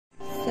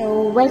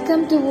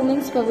welcome to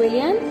Women's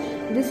Pavilion.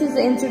 This is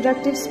the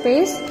introductory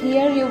space.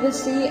 Here you will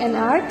see an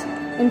art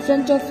in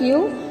front of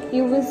you.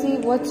 You will see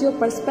what's your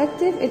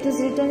perspective. It is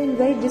written in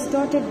very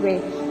distorted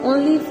way.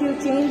 Only if you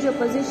change your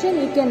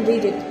position you can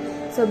read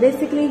it. So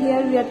basically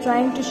here we are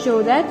trying to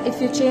show that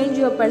if you change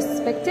your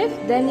perspective,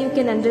 then you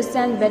can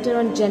understand better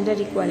on gender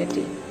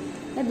equality.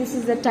 And this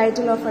is the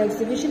title of our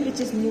exhibition, which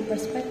is New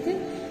Perspective.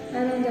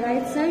 And on the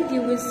right side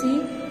you will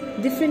see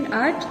different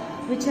art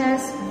which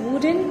has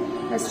wooden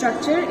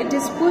structure. It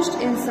is pushed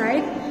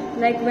inside,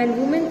 like when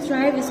Women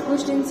Thrive is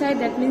pushed inside.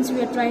 That means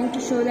we are trying to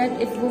show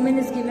that if women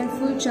is given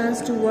full chance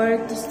to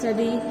work, to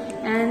study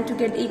and to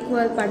get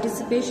equal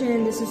participation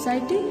in the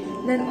society,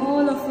 then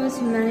all of us,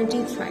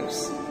 humanity,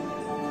 thrives.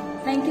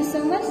 Thank you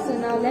so much. So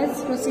now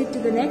let's proceed to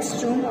the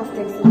next room of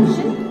the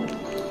exhibition.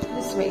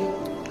 This way.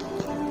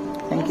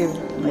 Thank you.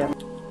 Yeah.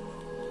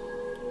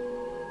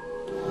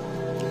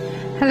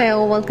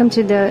 Hello, welcome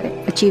to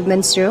the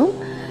Achievements Room.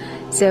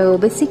 So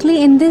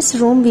basically in this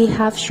room we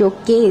have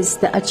showcased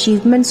the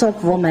achievements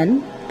of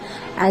women.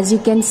 As you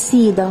can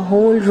see, the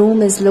whole room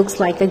looks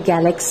like a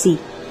galaxy.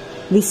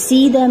 We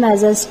see them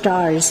as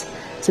stars.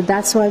 So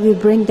that's why we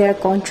bring their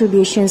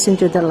contributions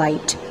into the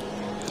light.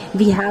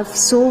 We have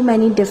so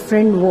many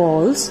different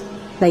walls,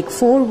 like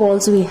 4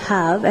 walls we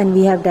have, and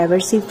we have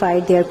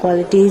diversified their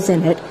qualities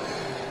in it.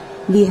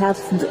 We have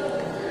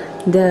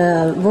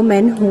the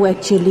women who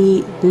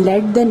actually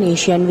led the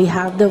nation. We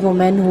have the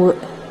women who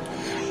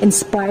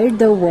inspired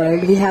the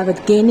world. We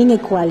have gaining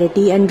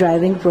equality and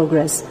driving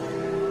progress.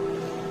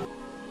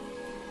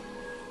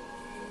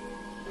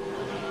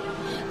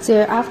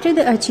 So after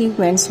the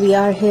achievements, we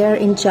are here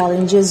in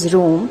Challenges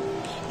Room.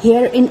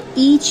 Here in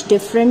each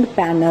different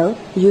panel,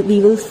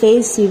 we will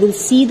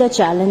see the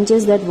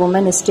challenges that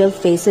women still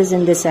faces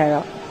in this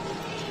era.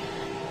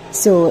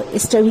 So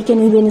we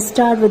can even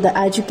start with the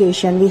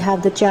education. We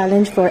have the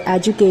challenge for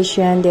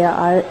education. There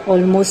are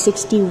almost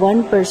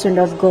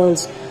 61% of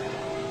girls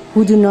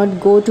who do not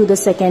go to the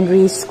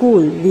secondary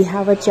school. We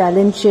have a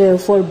challenge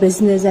for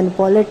business and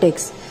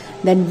politics.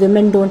 Then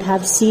women don't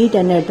have seat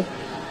in it.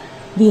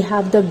 We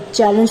have the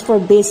challenge for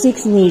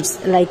basic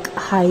needs like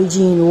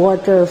hygiene,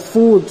 water,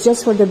 food,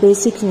 just for the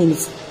basic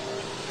needs.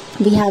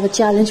 We have a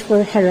challenge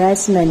for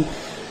harassment,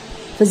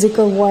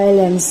 physical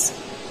violence,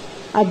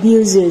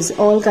 abuses,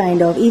 all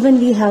kind of. Even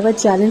we have a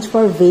challenge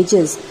for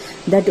wages,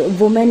 that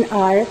women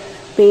are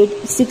paid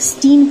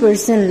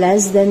 16%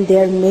 less than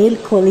their male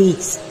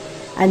colleagues.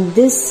 And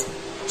this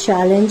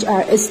challenge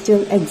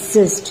still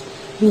exists.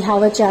 We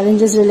have a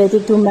challenges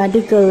related to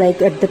medical,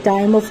 like at the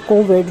time of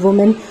COVID,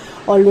 women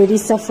already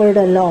suffered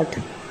a lot.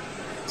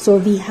 So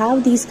we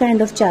have these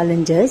kind of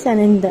challenges, and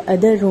in the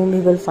other room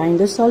we will find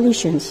the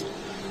solutions.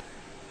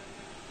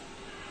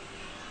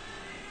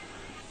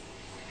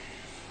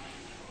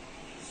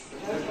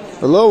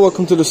 Hello,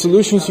 welcome to the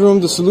Solutions Room.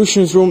 The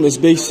Solutions Room is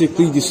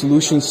basically the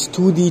solutions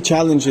to the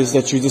challenges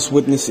that you just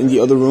witnessed in the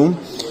other room.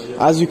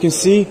 As you can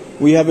see,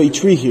 we have a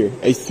tree here,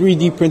 a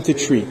 3D printed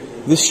tree.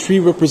 This tree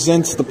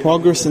represents the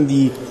progress and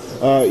the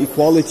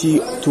equality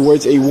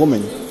towards a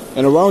woman.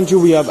 And around you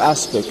we have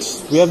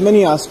aspects. We have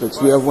many aspects.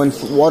 We have when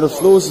water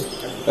flows,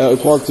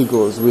 equality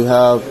grows. We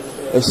have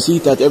a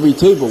seat at every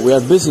table. We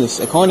have business,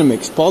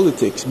 economics,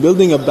 politics,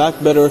 building a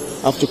back better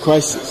after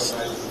crisis.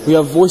 We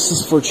have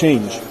voices for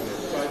change.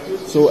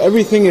 So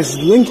everything is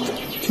linked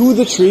to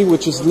the tree,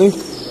 which is linked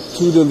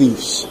to the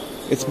leaves.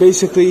 It's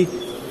basically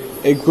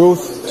a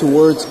growth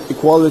towards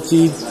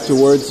equality,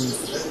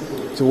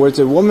 towards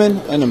a woman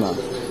and a man.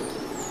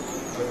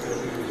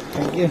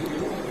 Thank you.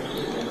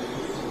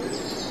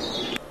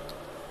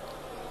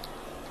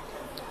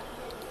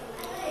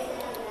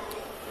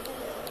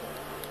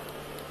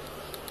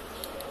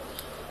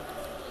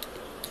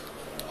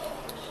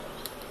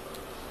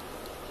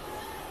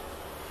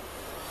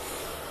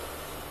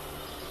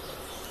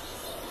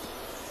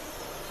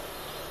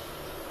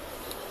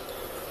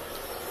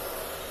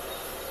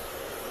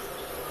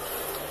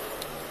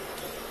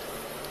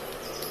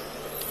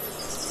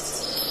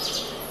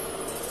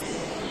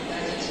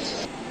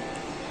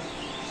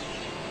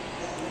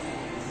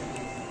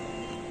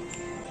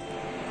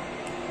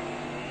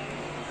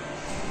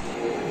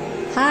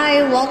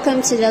 Hi,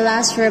 welcome to the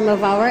last room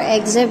of our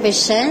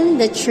exhibition,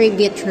 the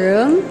Tribute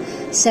Room.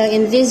 So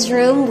in this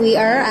room, we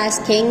are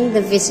asking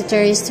the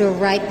visitors to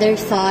write their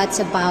thoughts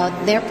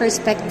about their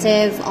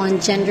perspective on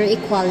gender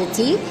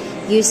equality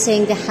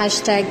using the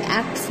hashtag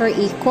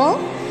 #ActForEqual.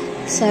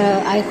 So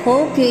I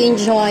hope you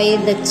enjoy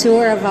the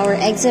tour of our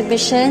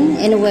exhibition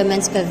in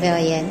Women's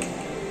Pavilion.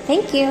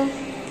 Thank you.